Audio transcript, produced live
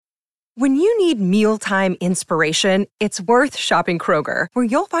When you need mealtime inspiration, it's worth shopping Kroger, where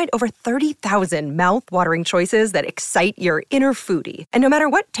you'll find over 30,000 mouth-watering choices that excite your inner foodie. And no matter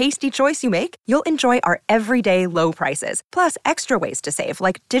what tasty choice you make, you'll enjoy our everyday low prices, plus extra ways to save,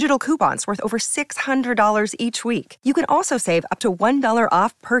 like digital coupons worth over $600 each week. You can also save up to $1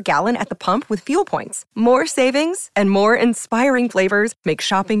 off per gallon at the pump with fuel points. More savings and more inspiring flavors make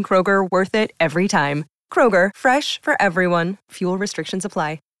shopping Kroger worth it every time. Kroger, fresh for everyone. Fuel restrictions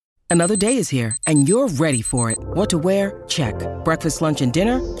apply. Another day is here, and you're ready for it. What to wear? Check. Breakfast, lunch, and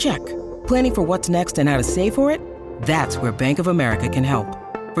dinner? Check. Planning for what's next and how to save for it? That's where Bank of America can help.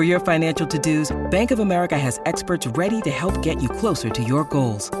 For your financial to-dos, Bank of America has experts ready to help get you closer to your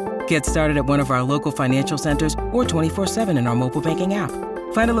goals. Get started at one of our local financial centers or 24/7 in our mobile banking app.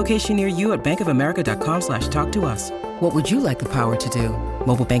 Find a location near you at bankofamerica.com/talktous. What would you like the power to do?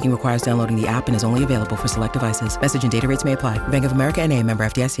 Mobile banking requires downloading the app and is only available for select devices. Message and data rates may apply. Bank of America N.A., member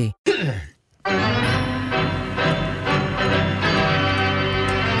FDIC. Is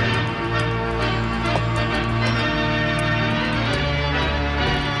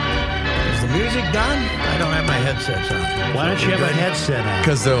the music done? I don't have my headsets on. Why don't you have a headset on?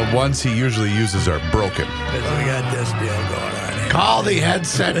 Because the ones he usually uses are broken. Because we got this deal going on here. Call the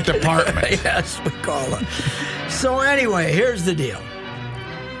headset department. Yes, we call it. So anyway, here's the deal.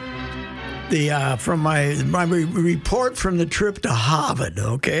 From my report from the trip to Harvard,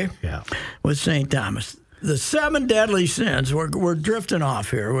 okay? Yeah. With St. Thomas. The 7 deadly sins, we're drifting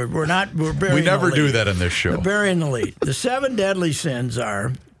off here. We're burying We never the do lead. that in this show. We're burying the lead. The 7 deadly sins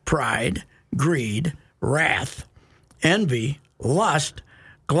are pride, greed, wrath, envy, lust,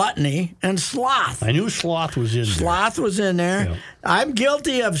 gluttony, and sloth. I knew sloth was in there. Sloth was in there. Yeah. I'm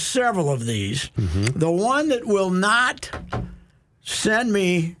guilty of several of these. Mm-hmm. The one that will not send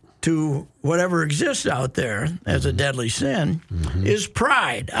me to whatever exists out there as a deadly sin is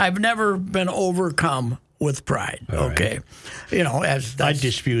pride. I've never been overcome with pride. Okay. You know, I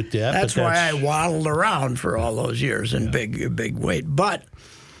dispute that. That's why I waddled around for all those years in big weight. But,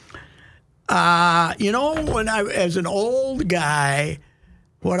 you know, as an old guy,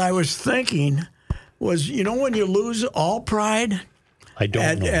 what I was thinking was, you know, when you lose all pride I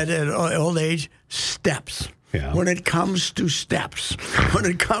don't know. at an old age, steps. Yeah. When it comes to steps, when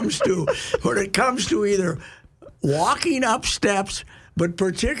it comes to either walking up steps, but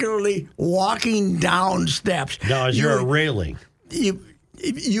particularly walking down steps. Now, is there a railing? You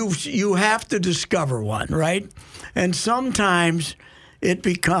have to discover one, right? And sometimes it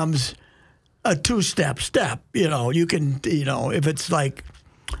becomes a 2-step step. You know, you can, you know, if it's like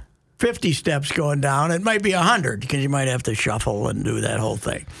 50 steps going down, it might be 100 because you might have to shuffle and do that whole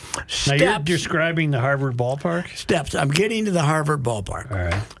thing. Now, you're describing the Harvard ballpark? Steps. I'm getting to the Harvard ballpark. All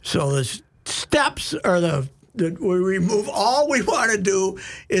right. So the steps are that we remove. All we want to do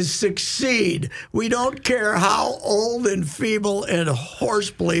is succeed. We don't care how old and feeble and horse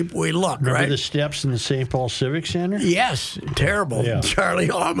bleep we look, Remember right? the steps in the St. Paul Civic Center? Yes, terrible. Yeah.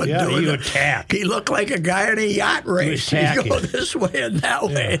 Charlie Allman Yeah, doing he it. would tack. He looked like a guy in a yacht race. He'd tacking. go this way and that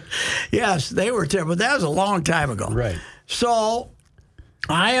way. Yes, they were terrible. That was a long time ago. Right. So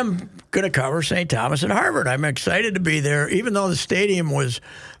I am going to cover St. Thomas and Harvard. I'm excited to be there, even though the stadium was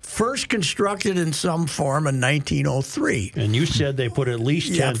first constructed in some form in 1903. And you said they put at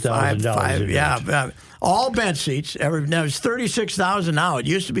least $10,000 in it. Yeah, all bench seats. Now it's 36,000 now. It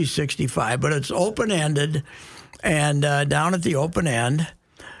used to be 65, but it's open-ended, and down at the open end,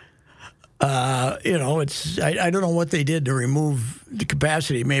 you know, it's I don't know what they did to remove the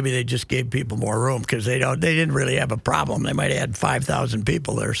capacity. Maybe they just gave people more room because they didn't really have a problem. They might have had 5,000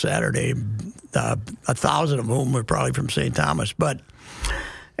 people there Saturday, 1,000 of whom were probably from St. Thomas. But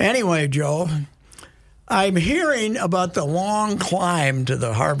anyway, Joe, I'm hearing about the long climb to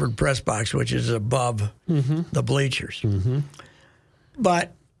the Harvard press box, which is above the bleachers.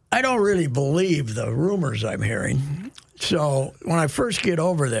 But I don't really believe the rumors I'm hearing. So when I first get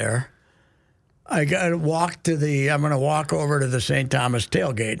over there, I'm going to walk over to the St. Thomas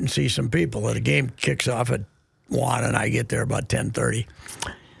tailgate and see some people. The game kicks off at 1, and I get there about 10:30.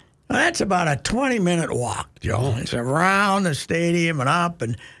 Well, that's about a 20-minute walk, Joe. It's around the stadium and up,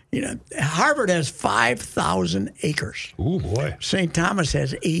 and you know, Harvard has 5,000 acres. Oh boy! St. Thomas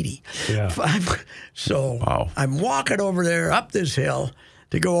has 80. Yeah. So Wow. I'm walking over there up this hill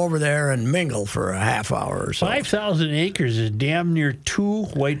to go over there and mingle for a half hour or so. 5,000 acres is damn near 2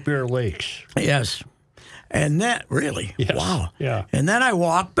 White Bear Lakes. Yes. And that, really? Yes. Wow. Yeah. And then I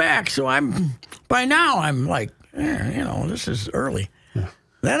walk back. So by now I'm like, you know, this is early. Yeah.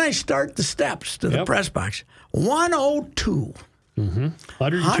 Then I start the steps to the press box. 102. 102 steps.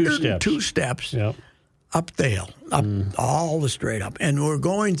 102 steps. Yep. up the hill, up all the straight up. And we're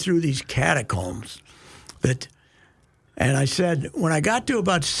going through these catacombs and I said, when I got to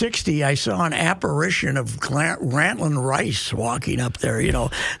about 60, I saw an apparition of Grantland Reusse walking up there,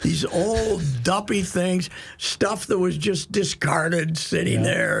 these old dumpy things, stuff that was just discarded sitting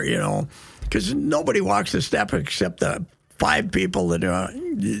there, because nobody walks the step except the 5 people that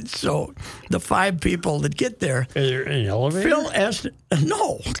so the 5 people that get there. Is there an elevator?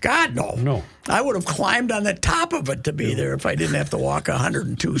 No, God, no. No. I would have climbed on the top of it to be there if I didn't have to walk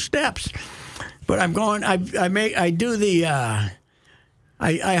 102 steps. But I'm going. I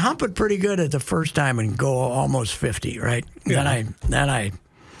hump it pretty good at the first time and go almost 50, right? Yeah. Then I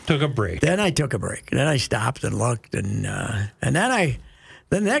Took a break. Then I took a break. Then I stopped and looked, and then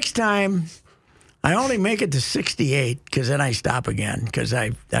the next time. I only make it to 68 because then I stop again because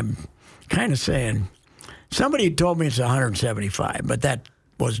I'm kind of saying somebody told me it's 175, but that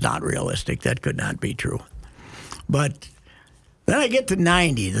was not realistic. That could not be true. But then I get to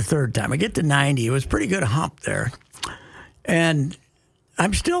 90 the third time. I get to 90. It was a pretty good hump there. And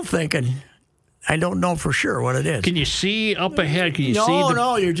I'm still thinking, I don't know for sure what it is. Can you see up ahead? Can you see?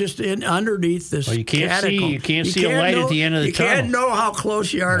 No, you're just underneath this. Oh, you can't catacomb. see. You can't see a light at the end of the tunnel. You can't know how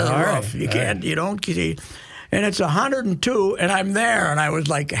close you are to the roof. You can't. You don't see. And it's 102, and I'm there, and I was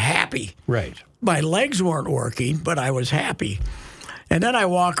like happy. Right. My legs weren't working, but I was happy. And then I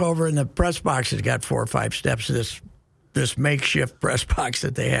walk over, and the press box has got 4 or 5 steps. This makeshift press box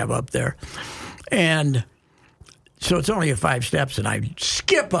that they have up there, and. So it's only 5 steps, and I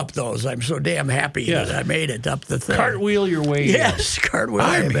skip up those. I'm so damn happy that I made it up the thing. Cartwheel your way in. Yes, cartwheel.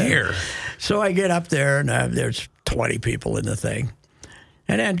 I'm here. So I get up there, and there's 20 people in the thing.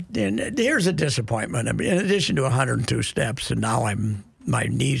 And here's a disappointment. I mean, in addition to 102 steps, and now my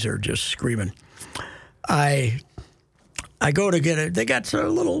knees are just screaming. I go to get it. They got a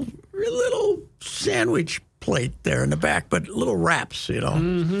little sandwich plate there in the back, but little wraps,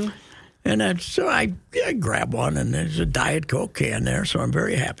 Mm-hmm. And so I grab one, and there's a Diet Coke can there, so I'm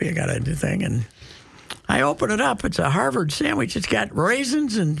very happy. I got a new thing, and I open it up. It's a Harvard sandwich. It's got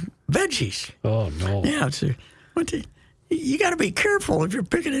raisins and veggies. Oh, no. Yeah, you got to be careful if you're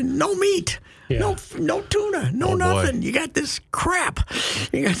picking in no meat, no tuna, no nothing. Boy. You got this crap.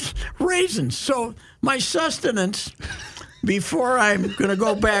 You got raisins. So my sustenance before I'm going to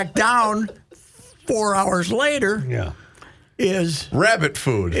go back down 4 hours later is rabbit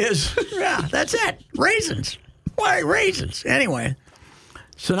food. That's it. Raisins. Why raisins? Anyway,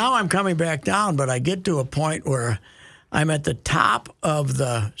 so now I'm coming back down, but I get to a point where I'm at the top of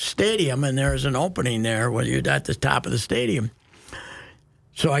the stadium, and there's an opening there when you're at the top of the stadium.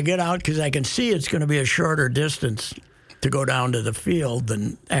 So I get out because I can see it's going to be a shorter distance to go down to the field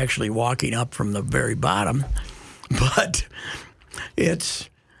than actually walking up from the very bottom. But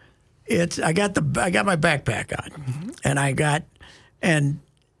I got my backpack on, and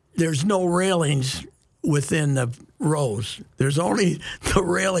there's no railings within the rows. There's only the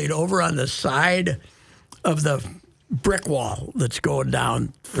railing over on the side of the brick wall that's going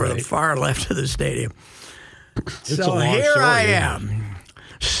down for the far left of the stadium. So here I am,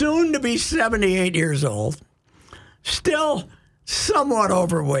 soon to be 78 years old, still somewhat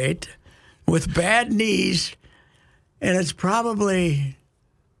overweight, with bad knees, and it's probably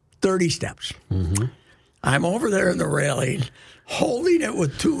 30 steps. Mm-hmm. I'm over there in the railing, holding it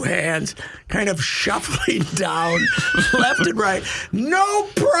with 2 hands, kind of shuffling down left and right. No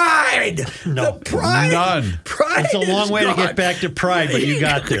pride. No. The pride. None. Pride It's a long way gone. to get back to pride, but you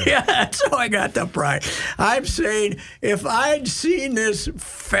got there. Yeah, that's how I got the pride. I'm saying if I'd seen this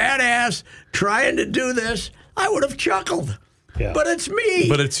fat ass trying to do this, I would have chuckled. Yeah. But it's me.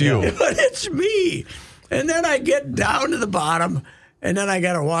 But it's you. But it's me. And then I get down to the bottom, and then I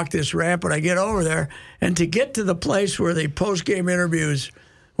got to walk this ramp, and I get over there. And to get to the place where the post-game interviews,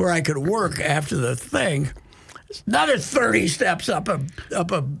 where I could work after the thing, it's another 30 steps up a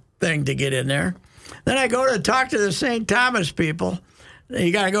thing to get in there. Then I go to talk to the St. Thomas people.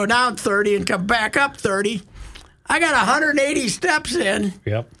 You got to go down 30 and come back up 30. I got 180 steps in.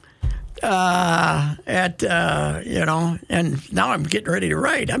 Yep. And now I'm getting ready to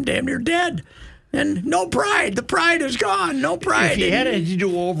write. I'm damn near dead. And no pride. The pride is gone. No pride. If you had it to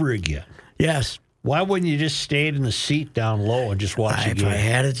do over again, yes. why wouldn't you just stayed in the seat down low and just watch the If game? I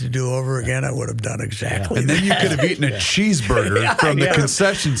had it to do over again, I would have done exactly And that. then you could have eaten a cheeseburger from the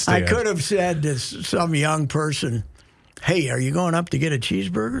concession stand. I could have said to some young person, hey, are you going up to get a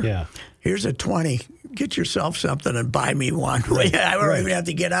cheeseburger? Yeah. Here's a 20. Get yourself something and buy me one. I don't even have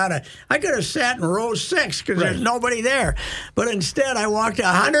to get out of. I could have sat in row 6 because there's nobody there. But instead, I walked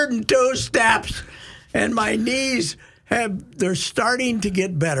 102 steps, and my knees they're starting to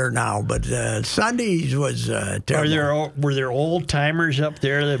get better now, but Sundays was terrible. Were there old timers up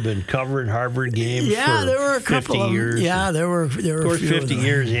there that have been covering Harvard games for there were a 50 couple of years? Yeah, there were. Of course, 50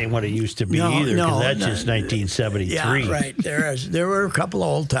 years ain't what it used to be either, because that's just 1973. Yeah, right. There were a couple of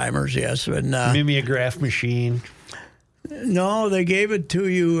old timers, yes. And, mimeograph machine. No, they gave it to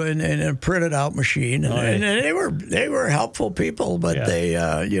you in a printed out machine, and they were helpful people. But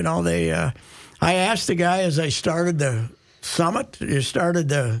I asked the guy as I started the summit, started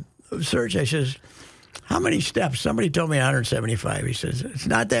the search. I says, "How many steps?" Somebody told me 175. He says, "It's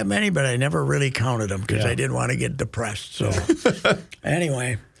not that many, but I never really counted them because I didn't want to get depressed." So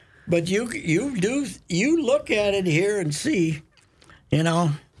anyway, but you look at it here and see,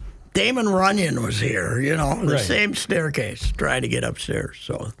 Damon Runyon was here, the same staircase, trying to get upstairs.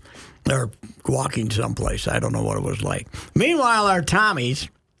 So they're walking someplace. I don't know what it was like. Meanwhile, our Tommies,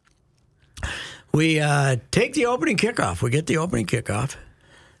 we take the opening kickoff. We get the opening kickoff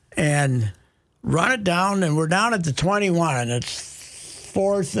and run it down, and we're down at the 21, and it's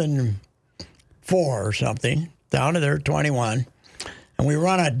 4th and 4 or something, down to their 21. And we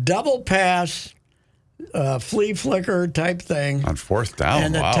run a double pass, flea flicker type thing. On 4th down,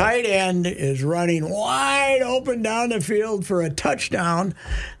 and the tight end is running wide open down the field for a touchdown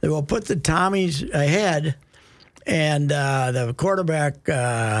that will put the Tommies ahead. And the quarterback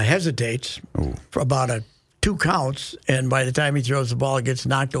hesitates for about 2 counts, and by the time he throws the ball, it gets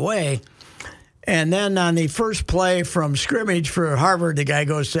knocked away. And then on the first play from scrimmage for Harvard, the guy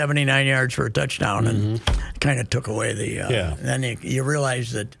goes 79 yards for a touchdown and kind of took away the. And then you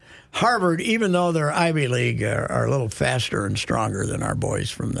realize that Harvard, even though they're Ivy League, are a little faster and stronger than our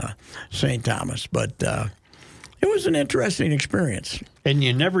boys from the St. Thomas. But it was an interesting experience. And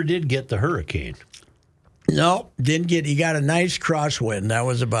you never did get the hurricane. No, didn't get. He got a nice crosswind. That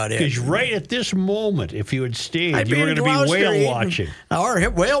was about it. Because right at this moment, if you had stayed, you were going to be whale watching. Or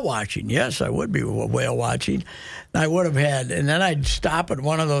whale watching. Yes, I would be whale watching. I would have had, and then I'd stop at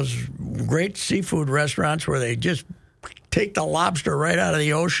one of those great seafood restaurants where they just take the lobster right out of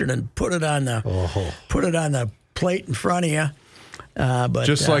the ocean and put it on the plate in front of you. But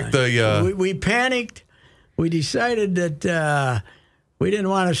just like the we panicked. We decided that. We didn't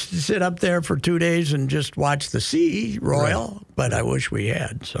want to sit up there for 2 days and just watch the sea royal, but I wish we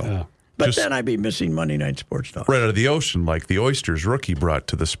had. So, but then I'd be missing Monday Night Sports Talk. Right out of the ocean, like the oysters Rookie brought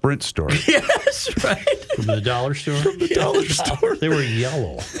to the Sprint store. Yes, right. From the dollar store? From the dollar store. They were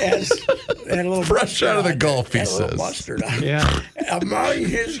yellow. And a little fresh out of the Gulf, he says. Mustard on. Yeah. Among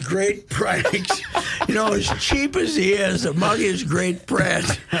his great pranks, as cheap as he is, among his great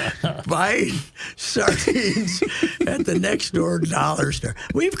pranks, buying sardines at the next door dollar store.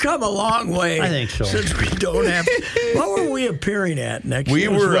 We've come a long way. I think so. Since we don't have. What were we appearing at next? We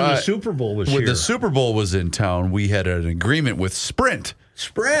year? were when the Super Bowl was when here. the Super Bowl was in town. We had an agreement with Sprint.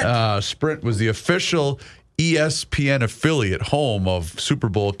 Sprint was the official ESPN affiliate, home of Super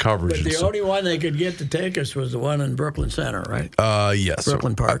Bowl coverage. But the only one they could get to take us was the one in Brooklyn Center, right? Yes.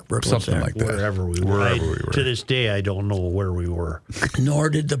 Brooklyn Park, Brooklyn something Center. like that. Wherever we were. To this day, I don't know where we were. Nor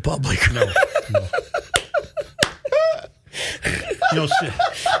did the public. No.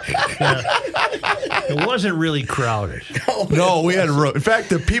 It wasn't really crowded. No, we had room. In fact,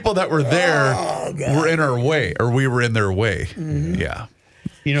 the people that were there were in our way, or we were in their way. Mm-hmm. Yeah.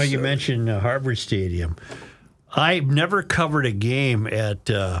 You mentioned Harvard Stadium. I've never covered a game at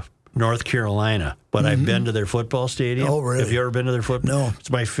North Carolina, but I've been to their football stadium. Oh, really? Have you ever been to their football? No.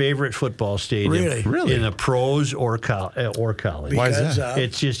 It's my favorite football stadium. Really? In the pros or college. Why is that?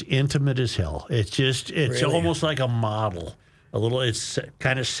 It's just intimate as hell. It's Really? almost like a model. It's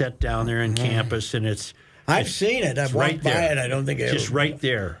kind of set down there in campus, and I've seen it. I've right walked by there. it. I don't think I just ever. right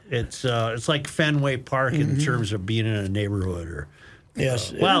there. It's like Fenway Park in terms of being in a neighborhood or.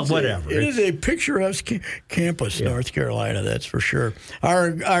 Yes. Whatever. It is a picturesque campus, North Carolina, that's for sure.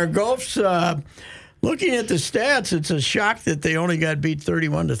 Our Gulfs, looking at the stats, it's a shock that they only got beat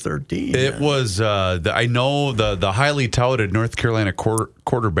 31-13. It was, I know the highly touted North Carolina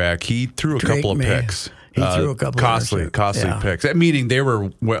quarterback, he threw a couple of picks. He threw a couple costly picks. Meaning they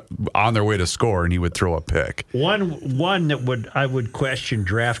were on their way to score, and he would throw a pick. One that I would question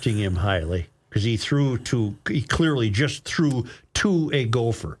drafting him highly. Because he clearly just threw to a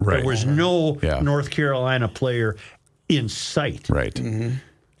Gopher. Right. There was no North Carolina player in sight. Right. Mm-hmm.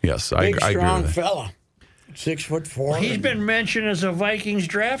 Yes, I agree strong with that. fella. 6'4". He's been mentioned as a Vikings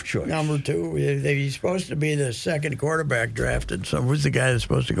draft choice. Number 2. He's supposed to be the second quarterback drafted. So who's the guy that's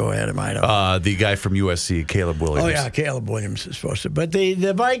supposed to go ahead of him? I don't know. The guy from USC, Caleb Williams. Oh, yeah, Caleb Williams is supposed to. But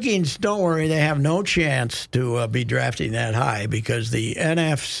the Vikings, don't worry, they have no chance to be drafting that high because the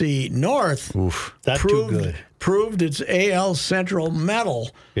NFC North That's too good. proved its AL Central medal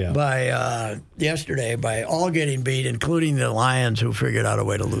by yesterday by all getting beat, including the Lions, who figured out a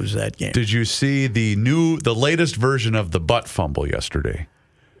way to lose that game. Did you see the latest version of the butt fumble yesterday?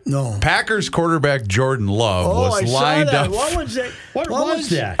 No. Packers quarterback Jordan Love was lined up. What was that? What was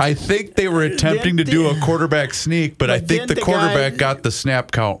that? I think they were attempting to do a quarterback sneak, but I think the quarterback got the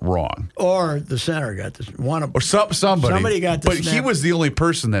snap count wrong. Or the center got this one. Or somebody. Somebody got the But snap. he was the only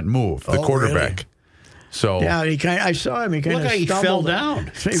person that moved, the quarterback. Really? So yeah, I saw him. He kind Look of how he fell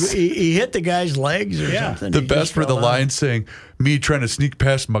down. He hit the guy's legs or something. The He best just for the fell down. line saying, me trying to sneak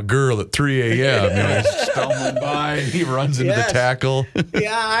past my girl at 3 a.m. He's stumbling by and he runs into the tackle.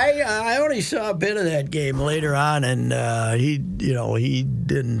 Yeah, I only saw a bit of that game later on, and he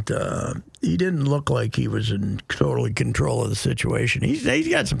didn't look like he was in totally control of the situation. He's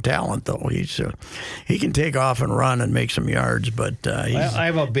got some talent though. He can take off and run and make some yards, but I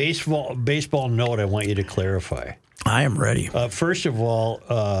have a baseball note I want you to clarify. I am ready. First of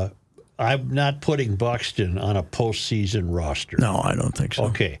all, I'm not putting Buxton on a postseason roster. No, I don't think so.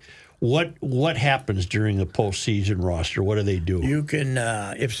 Okay. What happens during the postseason roster? What do they do? You can,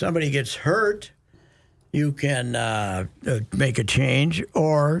 if somebody gets hurt, you can make a change,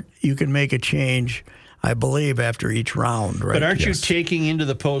 or you can make a change, I believe, after each round. Right? But aren't you taking into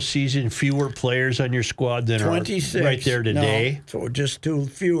the postseason fewer players on your squad than 26 are right there today? No, so just two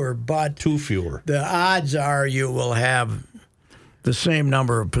fewer, but Two fewer. the odds are you will have the same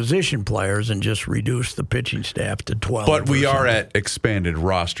number of position players and just reduce the pitching staff to 12. But we or are something. at expanded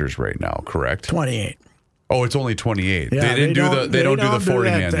rosters right now, correct? 28. Oh, it's only 28. Yeah, they don't do the 40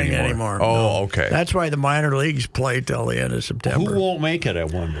 that man thing anymore. No. Oh, okay. That's why the minor leagues play till the end of September. Who won't make it, I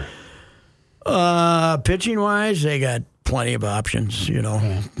wonder? Pitching wise, they got plenty of options. You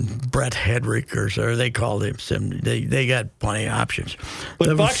know, Brett Hedrick or they called him. They got plenty of options.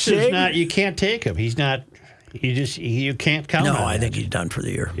 But Buxton's not. You can't take him. He's not. You can't count on him. No, I think he's done for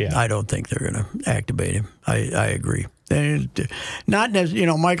the year. Yeah. I don't think they're going to activate him. I agree. Not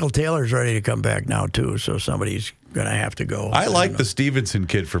Michael Taylor's ready to come back now too, so somebody's going to have to go. I like the Stevenson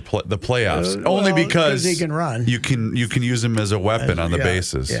kid for the playoffs only well, because he can run. You can use him as a weapon on the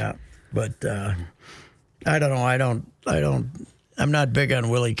bases. Yeah, but I don't know. I'm not big on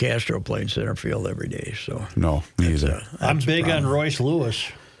Willie Castro playing center field every day. So No, me either. I'm big on Reusse Lewis.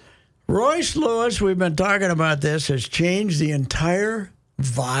 Reusse Lewis, we've been talking about this, has changed the entire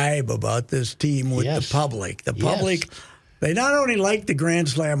vibe about this team with the public. The public, they not only like the Grand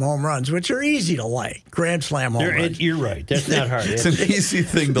Slam home runs, which are easy to like. Grand Slam home runs. You're right. That's not hard. It's an easy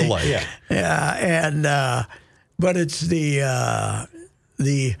thing to like. Yeah, and but it's the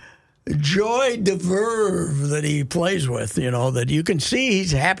joy de verve that he plays with, that you can see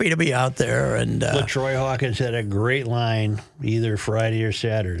he's happy to be out there. And LaTroy Hawkins had a great line either Friday or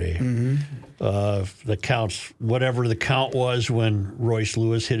Saturday. Mm-hmm. The counts, whatever the count was when Reusse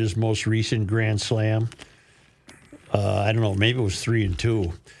Lewis hit his most recent Grand Slam. I don't know, maybe it was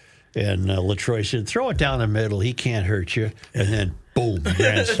 3-2. And LaTroy said, throw it down the middle. He can't hurt you. And then, boom,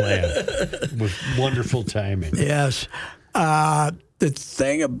 Grand Slam. With wonderful timing. Yes. The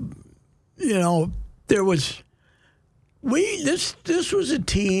thing, there was this was a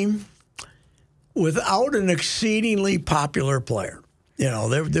team without an exceedingly popular player.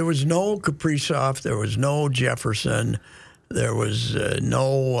 There was no Kaprizov, there was no Jefferson, there was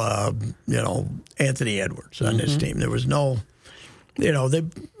no Anthony Edwards on this team. There was no,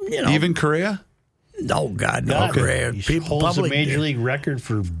 even Correa. No, God, no. Correa. He holds a major league record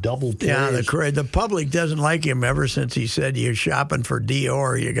for double plays. Yeah, the public doesn't like him ever since he said you're shopping for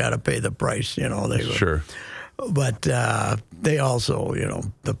Dior, you got to pay the price. Sure. But they also,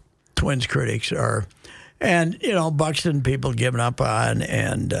 the Twins critics are, and Buxton people giving up on,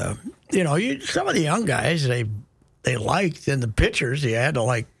 and some of the young guys they liked, and the pitchers you had to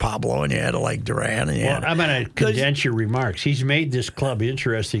like Pablo and you had to like Duran. And I'm going to condense your remarks. He's made this club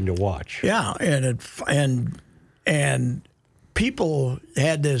interesting to watch. Yeah, and people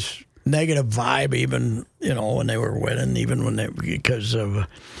had this negative vibe even when they were winning, even when because of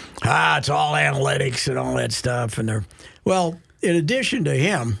it's all analytics and all that stuff. And in addition to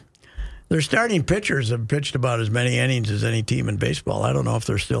him, their starting pitchers have pitched about as many innings as any team in baseball. I don't know if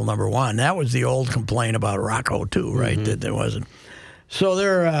they're still number one. That was the old complaint about Rocco too, right? Mm-hmm. That there wasn't.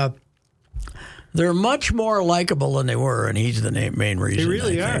 So they're much more likable than they were, and he's the main reason. They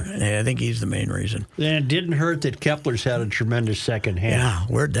really are. I think he's the main reason. And it didn't hurt that Kepler's had a tremendous second half. Yeah,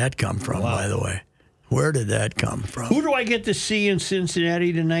 where'd that come from, by the way? Where did that come from? Who do I get to see in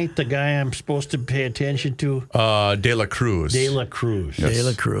Cincinnati tonight? The guy I'm supposed to pay attention to? De La Cruz. De La Cruz. Yes. De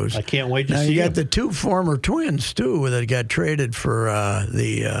La Cruz. I can't wait to now see you got him. the two former Twins, too, that got traded for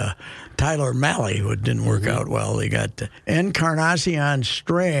the Tyler Malley, who didn't work out well. They got Encarnacion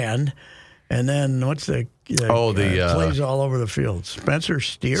Strand, and then what's the plays all over the field? Spencer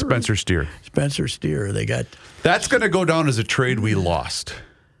Steer? Spencer Steer. They got... That's going to go down as a trade we lost.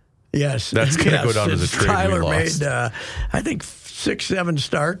 Yes. That's going to go down as a trade Tyler we lost. made, I think, 6-7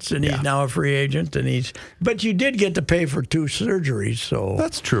 starts, and he's now a free agent. But you did get to pay for 2 surgeries, so...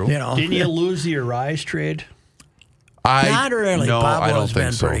 That's true. Didn't you lose the Reusse trade? Not really. No, I don't Pablo's think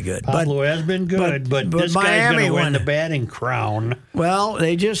been so. pretty good. Pablo has been good, but this guy's Miami going to win won. the batting crown. Well,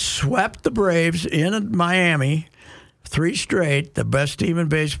 they just swept the Braves in Miami, 3 straight, the best team in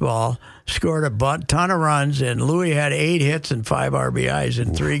baseball, scored a ton of runs, and Louis had 8 hits and 5 RBIs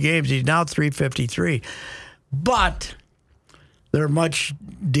in 3 games. He's now 353. But they're much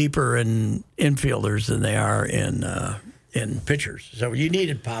deeper in infielders than they are in pitchers. So you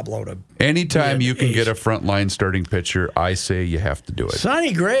needed Pablo to... Anytime you can ace. get a frontline starting pitcher, I say you have to do it.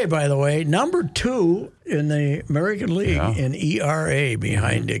 Sonny Gray, by the way, number 2 in the American League in ERA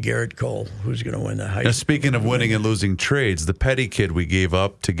behind Garrett Cole, who's going to win the Heisman. Now, speaking of winning and losing trades, the Petty kid we gave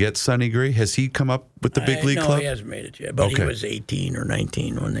up to get Sonny Gray, has he come up with the big league no, club? he hasn't made it yet, but he was 18 or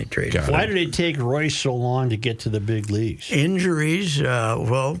 19 when they traded him. Why did it take Reusse so long to get to the big leagues? Injuries,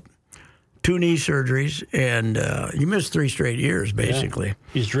 2 knee surgeries, and you missed 3 straight years, basically. Yeah.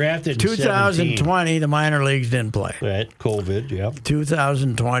 He's drafted in 2020, the minor leagues didn't play. Right, COVID, yep.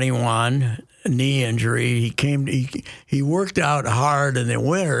 2021, knee injury. He worked out hard in the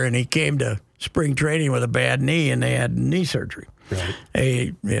winter, and he came to spring training with a bad knee, and they had knee surgery,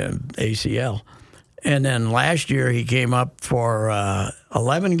 right. ACL. And then last year, he came up for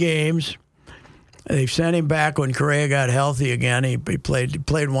 11 games. They sent him back when Correa got healthy again. He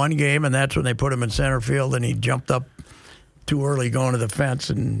played 1 game, and that's when they put him in center field, and he jumped up too early going to the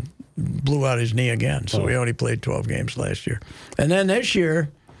fence and blew out his knee again. So he only played 12 games last year. And then this year,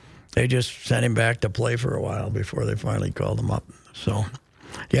 they just sent him back to play for a while before they finally called him up. So,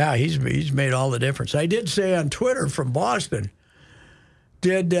 yeah, he's made all the difference. I did say on Twitter from Boston,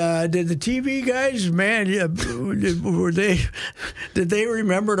 Did the TV guys, man, did they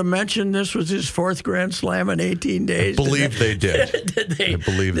remember to mention this was his 4th Grand Slam in 18 days? I believe they did. I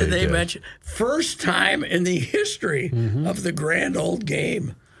believe they did. Mention first time in the history of the grand old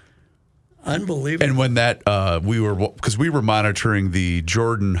game? Unbelievable. And when that we were monitoring the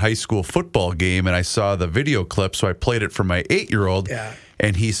Jordan High School football game, and I saw the video clip, so I played it for my 8-year-old,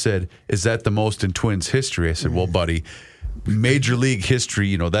 and he said, "Is that the most in Twins history?" I said, "Well, buddy, Major League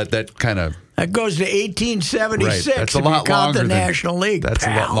history, that kind of..." That goes to 1876 right. That's a if lot you count longer the than, National League, That's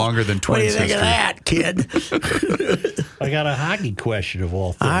pal. a lot longer than Twins history. What do you think history. of that, kid? I got a hockey question of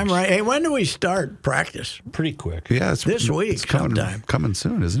all things. I'm right. Hey, when do we start practice? Pretty quick. Yeah, it's This week it's coming, sometime. coming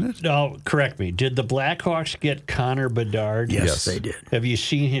soon, isn't it? No, correct me. Did the Blackhawks get Connor Bedard? Yes, they did. Have you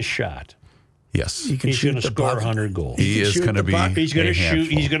seen his shot? Yes. He can He's shoot going to the score puck. 100 goals. He can is shoot going to the be puck. He's going to a shoot.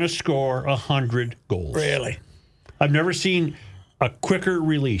 handful. He's going to score 100 goals. Really? I've never seen a quicker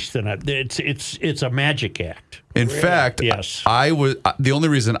release than that. It's a magic act. In fact, Yes. the only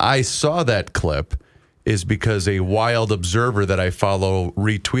reason I saw that clip is because a wild observer that I follow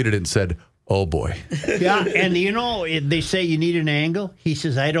retweeted it and said, "Oh boy." Yeah, and they say you need an angle. He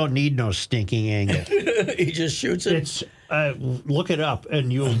says, "I don't need no stinking angle." He just shoots it. It's look it up,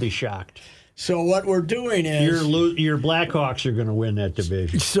 and you'll be shocked. So what we're doing is Your Blackhawks are going to win that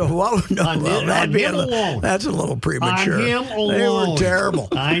division. So what? No, On him alone. That's a little premature. On him alone. They were terrible.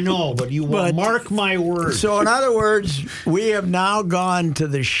 I know, but mark my words. So in other words, we have now gone to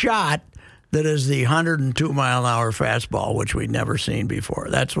the shot that is the 102-mile-an-hour fastball, which we'd never seen before.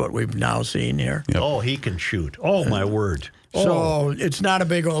 That's what we've now seen here. Yep. Oh, he can shoot. Oh, my word. So it's not a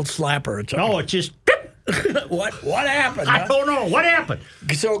big old slapper. It's No, it's just. what happened? I huh? don't know. What happened?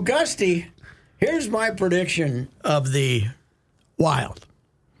 So Gusty, here's my prediction of the Wild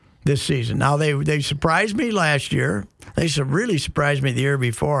this season. Now they surprised me last year. They really surprised me the year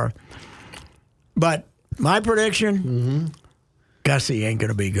before. But my prediction, Gussie ain't going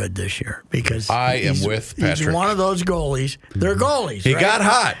to be good this year because I am with He's Patrick. one of those goalies. They're goalies. He right? got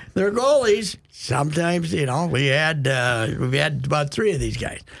hot. They're goalies. Sometimes, we've had about 3 of these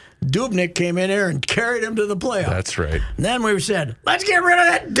guys. Dubnyk came in there and carried him to the playoffs. That's right. And then we said, let's get rid of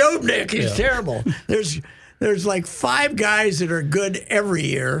that Dubnyk. He's terrible. There's like 5 guys that are good every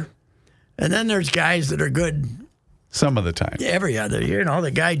year, and then there's guys that are good Some of the time. every other year. The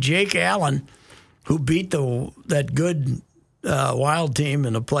guy Jake Allen, who beat that good Wild team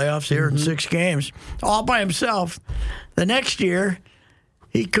in the playoffs here in 6 games, all by himself. The next year,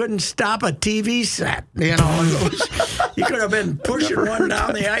 he couldn't stop a TV set. You know, he could have been pushing one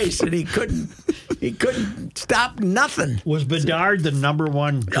down the ice, and he couldn't stop nothing. Was Bedard the number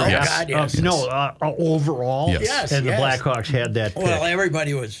one draft? God, yes. Overall? Yes, And the Blackhawks had that pick. Well,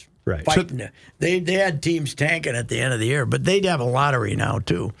 everybody was fighting. They had teams tanking at the end of the year, but they'd have a lottery now,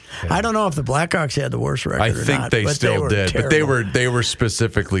 too. Yeah. I don't know if the Blackhawks had the worst record or not. I think they still did, terrible. but they were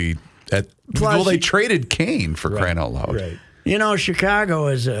specifically at. Plus, they traded Kane for crying out loud. Right. You know, Chicago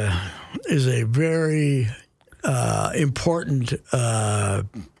is a very important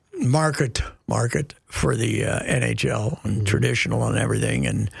market for the NHL and traditional and everything.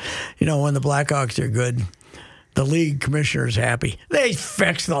 And you know, when the Blackhawks are good, the league commissioner is happy. They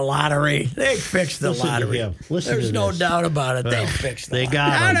fixed the lottery. There's no doubt about it. They fixed the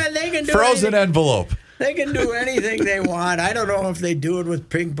lottery. They can do frozen envelope. They can do anything they want. I don't know if they do it with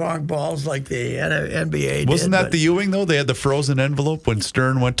ping pong balls like the NBA Wasn't did. that the Ewing, though? They had the frozen envelope when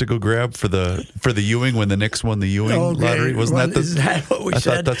Stern went to go grab for the Ewing when the Knicks won the Ewing lottery. Is that what we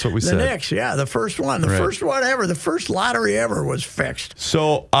said? I thought that's what we said. The Knicks, yeah, the first one. The first one ever. The first lottery ever was fixed.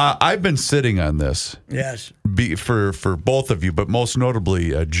 So I've been sitting on this. Yes. For both of you, but most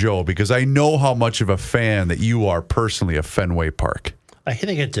notably Joe, because I know how much of a fan that you are personally of Fenway Park. I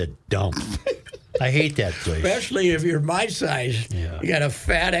think it's a dump. I hate that place. Especially if you're my size. Yeah. You got a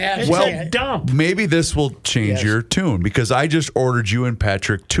fat ass. It's a dump. Maybe this will change your tune, because I just ordered you and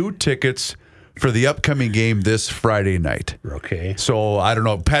Patrick 2 tickets for the upcoming game this Friday night. Okay. So I don't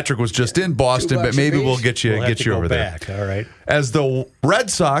know. Patrick was just in Boston, but maybe we'll get you over there. All right. As the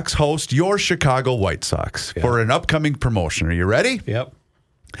Red Sox host your Chicago White Sox for an upcoming promotion. Are you ready? Yep.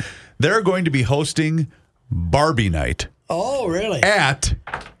 They're going to be hosting Barbie Night. Oh, really?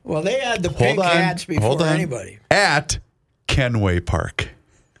 Well, they had the pink hats before anybody. At Kenway Park.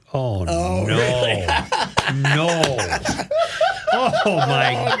 Oh no. Really? No. Oh,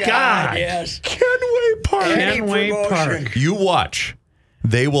 my God. Yes. Kenway Park. Kenway Park. You watch.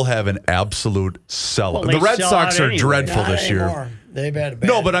 They will have an absolute sellout. The Red Sox are dreadful this year. They've had a bad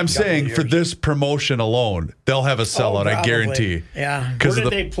No, but I'm saying for this promotion alone, they'll have a sellout, I guarantee. Yeah. Where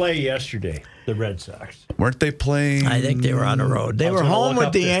did they play yesterday, the Red Sox? Weren't they playing? I think they were on the road. They were home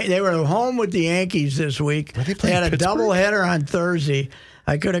with the Yankees this week. They had a doubleheader on Thursday.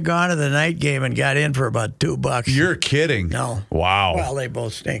 I could have gone to the night game and got in for about $2. You're kidding. No. Wow. Well, they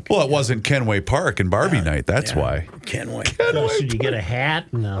both stink. Well, it wasn't Kenway Park and Barbie night. That's why. Kenway. So you get a hat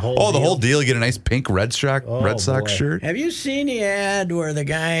and the whole the whole deal. You get a nice pink Red Sox shirt. Have you seen the ad where the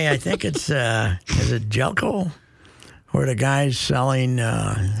guy, I think it's, is it Jelko? Where the guy's selling,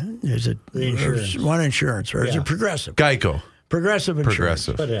 is it insurance. One insurance, or is it Progressive? Geico. Progressive insurance.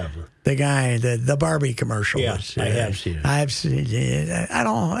 Whatever. The guy, the Barbie commercial. Yes, I have seen it. I've seen it.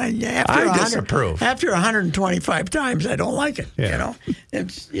 I disapprove. After 125 times, I don't like it. Yeah.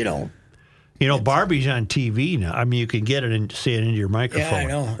 You know, it's Barbie's on TV now. I mean, you can get it and see it into your microphone. Yeah, I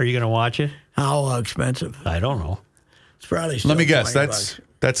know. Are you going to watch it? How expensive? I don't know. It's probably still Let me guess. $20.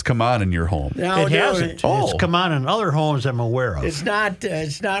 That's come on in your home. No, it hasn't. It's come on in other homes I'm aware of. It's not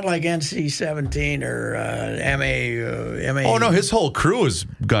like NC-17 or MA. Oh no, his whole crew has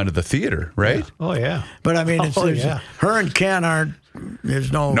gone to the theater, right? Yeah. Oh yeah. But I mean, her and Ken aren't.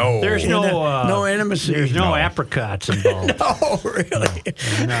 There's no intimacy. There's no apricots involved. No, really.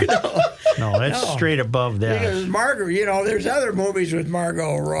 No, that's straight above that. Because Margot, there's other movies with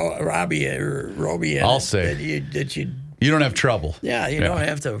Margot Robbie in I'll it say that you. You don't have trouble. Yeah, you don't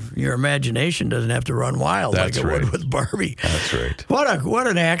have to. Your imagination doesn't have to run wild like it would with Barbie. That's right. What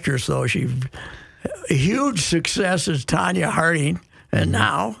an actress, though. She a huge success as Tanya Harding, and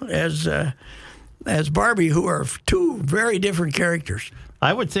now as Barbie, who are 2 very different characters.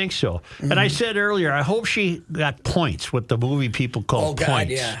 I would think so. And I said earlier, I hope she got points, what the movie people call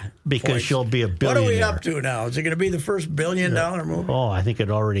points. Because she'll be a billionaire. What are we up to now? Is it going to be the first $1 billion movie? Oh, I think it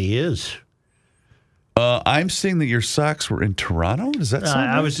already is. I'm seeing that your Sox were in Toronto. Does that sound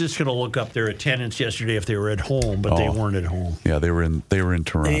right? I was just going to look up their attendance yesterday if they were at home, but they weren't at home. Yeah, they were in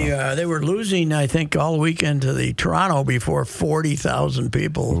Toronto. They were losing, I think, all weekend to the Toronto before 40,000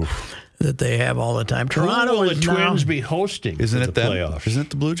 people that they have all the time. Toronto Who will the Twins be hosting? Isn't it the playoffs? Isn't it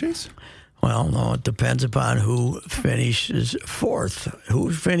the Blue Jays? Well, no, it depends upon who finishes fourth.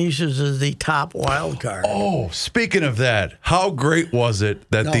 Who finishes as the top wild card. Oh, speaking of that, how great was it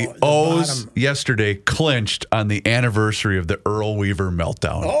that the O's yesterday clinched on the anniversary of the Earl Weaver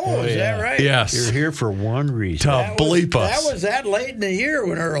meltdown? Oh, is that right? Yes. You're here for one reason. To bleep us. That was that late in the year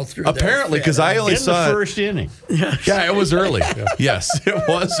when Earl threw Apparently, because I only saw the first inning. Yeah, it was early. Yes, it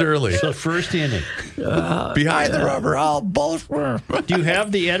was early. The first inning. Behind the rubber, both were. Do you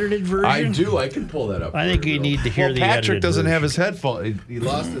have the edited version? I do. I can pull that up. I think you need to hear the Patrick edited doesn't version. have his headphones. He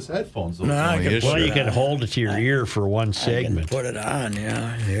lost his headphones. Well, you can hold it to your ear for one segment. Put it on,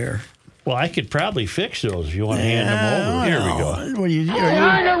 here. Well, I could probably fix those if you want to hand them over. Here we go. Well,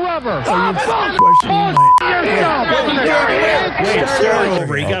 Behind the rubber. Start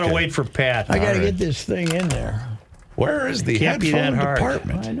over. You got to wait for Pat. I got to get this thing in there. Where is the Can't be that headphone hard.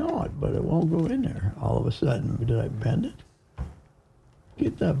 department? I know it, but it won't go in there. All of a sudden, did I bend it?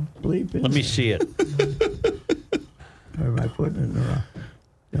 Get the bleep in. Let me see it. Or am I putting it in the wrong?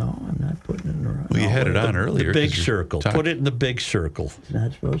 No, I'm not putting it in the wrong. Well, you had it on earlier. The big circle. Put it in the big circle. It's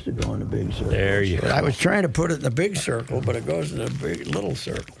not supposed to go in the big circle. There you go. I was trying to put it in the big circle, but it goes in the big little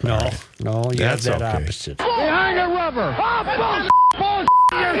circle. No, you have That's that okay. opposite. Behind the rubber. Bull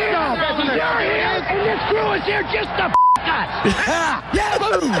yourself. You're here, and this crew is here just to us. Yeah,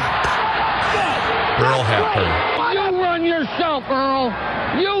 boom. Earl Happer. You run yourself, Earl.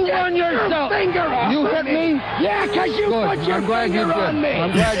 You run yourself. You hit me? Yeah, because you put your finger on me.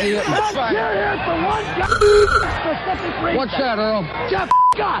 I'm glad you hit me. You're here for one specific reason. What's that, Earl? Just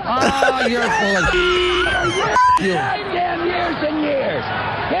us. Oh, you're full of you. Damn years and years.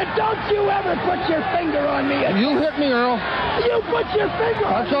 And don't you ever put your finger on me again. You hit me, Earl. You put your finger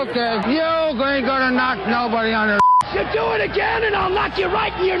on me. That's okay. You ain't gonna knock nobody on their You do it again, and I'll knock you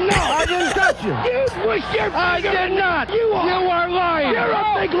right in your nose. I didn't touch you. You pushed your finger. I did not. You are lying. You're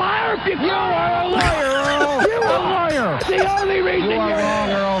a big liar. You are a liar, Earl. You are a liar. The only reason you're wrong,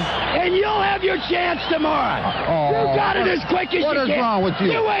 Earl. And you'll have your chance tomorrow. You got it as quick as you can. What is wrong with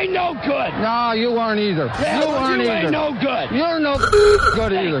you? You ain't no good. No, you aren't either. Yeah, you aren't either. Ain't no good. You're no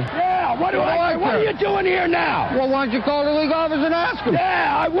good either. Yeah, what are you doing here now? Well, why don't you call the league office and ask them?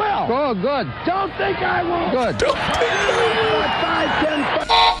 Yeah, I will. Oh, good. Don't think I won't. Good. 5, 10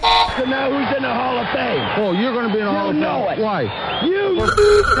 to know who's in the Hall of Fame. Oh, you're going to be in the Hall of Fame. You know it. Why? You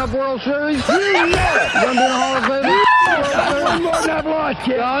up World Series? You know it. You're going to be in the Hall of Fame? More than I've lost,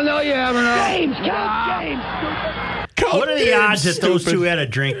 kid. Oh, no, you haven't. James, count James. What are the odds that those two had a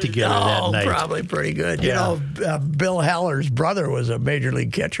drink together that night? Probably pretty good. Yeah. You know, Bill Haller's brother was a major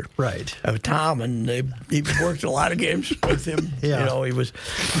league catcher. Right. Tom, and he worked a lot of games with him. Yeah. You know, he was.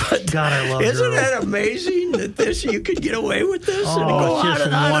 But God, I love Isn't Earl. that amazing that you could get away with this? Oh, and go it's on just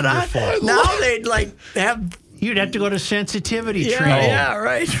and on wonderful. And on. Now they'd have. You'd have to go to sensitivity training. Yeah,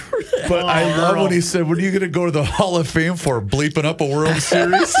 right. But I love Earl. when he said, "What are you going to go to the Hall of Fame for? Bleeping up a World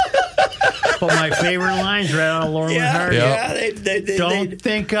Series?" But my favorite line's right out of Lauren Hardy. Don't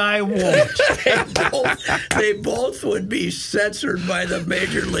think I won't. They both would be censored by the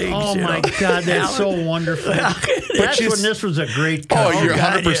major leagues. Oh, my God, that's so wonderful. That's when this was a great cut. Oh, you're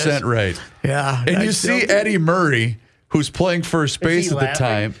God, 100% right. Yeah. And you see Eddie Murray, who's playing first base at the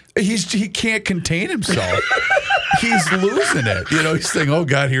time. He can't contain himself. He's losing it. You know, he's thinking, "Oh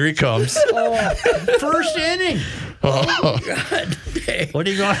God, here he comes." First inning. Oh, God. What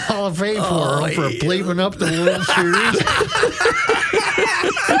are you going to Hall of Fame for? Earl, for bleeping up the World Series?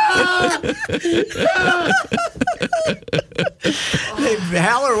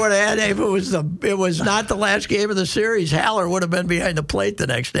 Haller would have had, if it was not the last game of the series, Haller would have been behind the plate the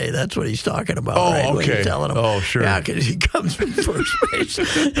next day. That's what he's talking about. Oh, right? When okay. he's telling him. Oh, sure. Yeah, because he comes from first base.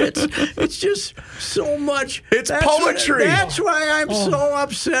 It's just so much. It's poetry. That's why I'm so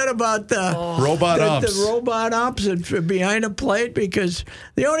upset about the Robot umps. The robot umps and behind the plate, because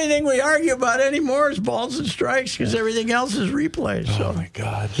the only thing we argue about anymore is balls and strikes, because everything else is replays. So. Oh my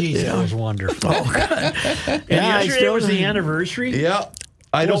God, Jeez, that was wonderful. Oh, God. And yesterday was the anniversary? Yeah.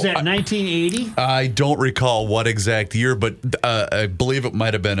 Was that 1980? I don't recall what exact year, but I believe it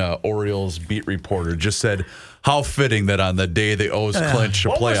might have been a Orioles beat reporter. Just said how fitting that on the day the O's clinched a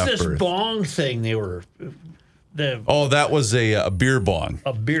What playoff was this berth. bong thing they were? That was a beer bong.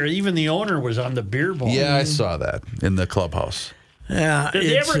 A beer. Even the owner was on the beer bong. Yeah, I saw that in the clubhouse. Yeah. Did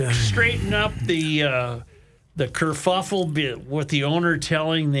they ever straighten up the kerfuffle with the owner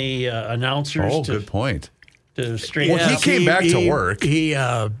telling the announcers? Oh, good point. To straighten Well, he came back to work.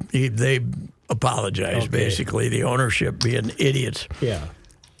 They apologized, basically, the ownership being idiots. Yeah.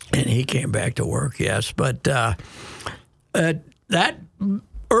 And he came back to work, yes. But that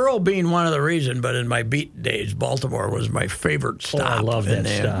Earl being one of the reasons, but in my beat days, Baltimore was my favorite stop. I love that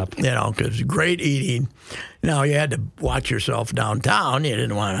stop. Because great eating. Now you had to watch yourself downtown. You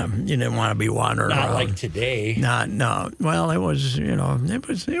didn't want to be wandering Not around. like today. No. Well, it was.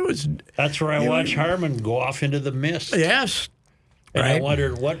 It was. That's where I watched Harmon go off into the mist. Yes. And right. I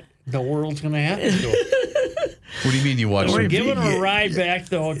wondered what the world's going to happen to him. What do you mean you watched We're him? giving him a ride back to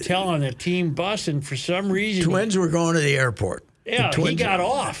the hotel on a team bus, and for some reason, Twins were going to the airport. Yeah, he got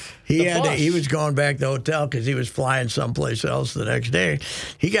off. He was going back to the hotel because he was flying someplace else the next day.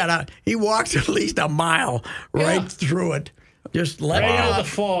 He got out. He walked at least a mile right through it. Just let right it out of out. the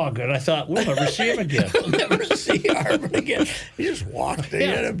fog, and I thought, we'll never see him again. We'll never see Harmon again. He just walked. He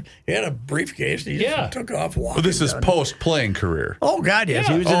had a briefcase. And he just took off walking. Well, this is post-playing career. Oh God, yes.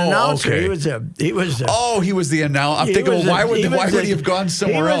 Yeah. He was an announcer. Okay. He was He was the announcer. I'm thinking, why would he have gone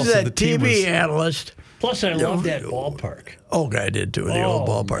somewhere else? He was if a the team TV was... analyst. Plus, I love that ballpark. Oh, I did too, the old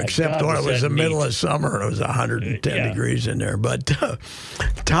Oh, ballpark. my Except God, when it was was that the middle neat. of summer and it was 110 degrees in there. But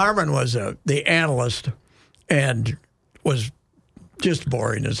Harmon was the analyst and was just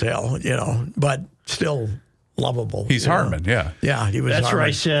boring as hell, but still lovable. He's Harmon, yeah. Yeah, he was That's Harmon. where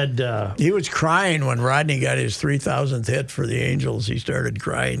I said... He was crying when Rodney got his 3,000th hit for the Angels. He started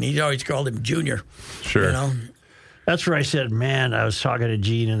crying. He always called him Junior. Sure. That's where I said, man, I was talking to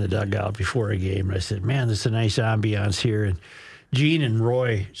Gene in the dugout before a game, and I said, man, this is a nice ambiance here. And Gene and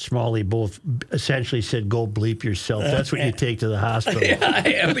Roy Smalley both essentially said, go bleep yourself. That's what you take to the hospital.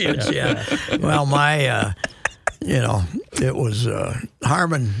 Ambience, yeah. Well, my, it was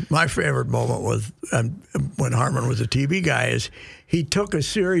Harmon. My favorite moment was when Harmon was a TV guy is he took a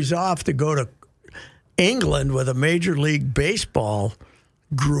series off to go to England with a Major League Baseball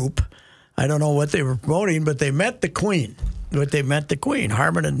group. I don't know what they were promoting, but they met the Queen.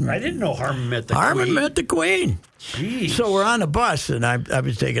 Harmon and I didn't know Harmon met the Harmon Queen. met the Queen. Jeez. So we're on the bus, and I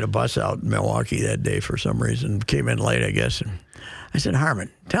was taking a bus out in Milwaukee that day for some reason. Came in late, I guess. And I said,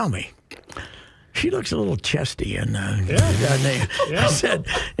 Harmon, tell me. She looks a little chesty, and I said,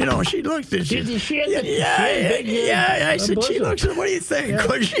 she looks. And she had I said, she looks. What do you think? Yeah.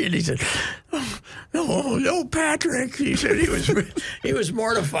 And he said, no, Patrick. He said he was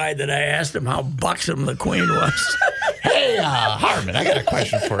mortified that I asked him how buxom the Queen was. Hey, Harmon, I got a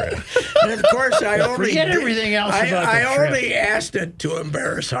question for you. And of course, I only forget everything else about the I trip. only asked it to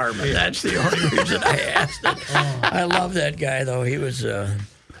embarrass Harmon. That's the only reason I asked it. I love that guy, though. He was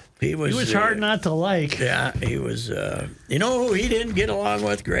hard not to like. Yeah, he was. You know who he didn't get along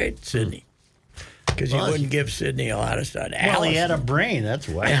with great? Sidney. Because he wouldn't give Sidney a lot of stuff. Well, he had a brain, that's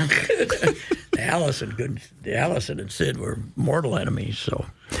why. Allison and Sid were mortal enemies. So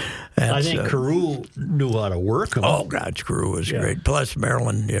I think Carew knew how to work him. Oh, God, Carew was great. Plus,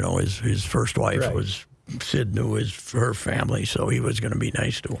 Marilyn, his first wife was, Sid knew her family, so he was going to be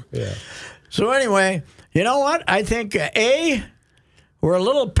nice to him. Yeah. So anyway, you know what? I think, we're a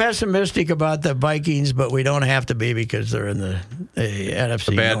little pessimistic about the Vikings, but we don't have to be because they're in the NFC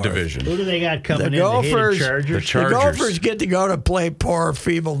The bad North. division. Who do they got coming The in? Gophers, The Chargers? The Chargers. The Gophers get to go to play poor,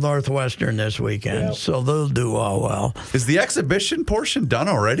 feeble Northwestern this weekend, so they'll do all well. Is the exhibition portion done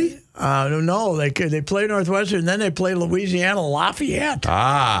already? No, they play Northwestern, then they play Louisiana Lafayette.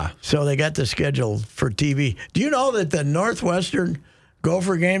 So they got the schedule for TV. Do you know that the Northwestern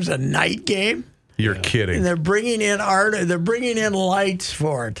Gopher game's a night game? You're kidding. And they're bringing in art. They're bringing in lights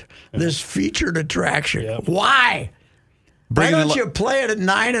for it. This featured attraction. Yep. Why? Why don't you play it at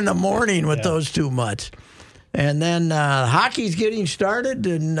 9 in the morning with those two mutts? And then hockey's getting started,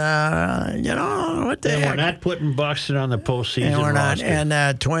 and what the heck? We're not putting Buxton on the postseason And we're not.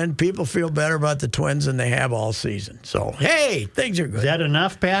 roster. And people feel better about the Twins than they have all season. So hey, things are good. Is that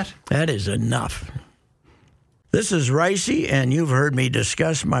enough, Pat? That is enough. This is Reusse, and you've heard me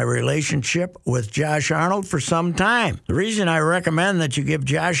discuss my relationship with Josh Arnold for some time. The reason I recommend that you give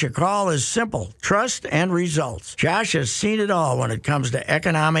Josh a call is simple: trust and results. Josh has seen it all when it comes to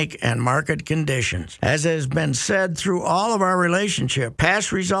economic and market conditions. As has been said through all of our relationship,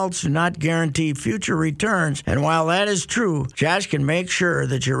 past results do not guarantee future returns, and while that is true, Josh can make sure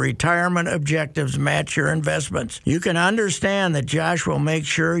that your retirement objectives match your investments. You can understand that Josh will make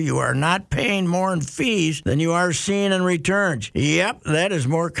sure you are not paying more in fees than you are seeing in returns. Yep, that is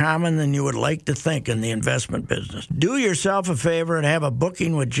more common than you would like to think in the investment business. Do yourself a favor and have a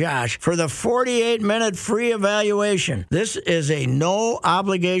booking with Josh for the 48-minute free evaluation. This is a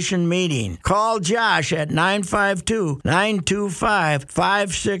no-obligation meeting. Call Josh at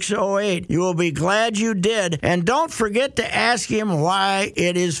 952-925-5608. You will be glad you did, and don't forget to ask him why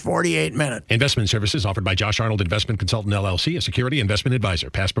it is 48 minutes. Investment services offered by Josh Arnold Investment Consultant, LLC, a security investment advisor.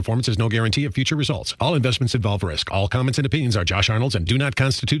 Past performance is no guarantee of future results. All investments involved involve risk. All comments and opinions are Josh Arnold's and do not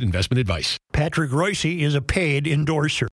constitute investment advice. Patrick Reusse is a paid endorser.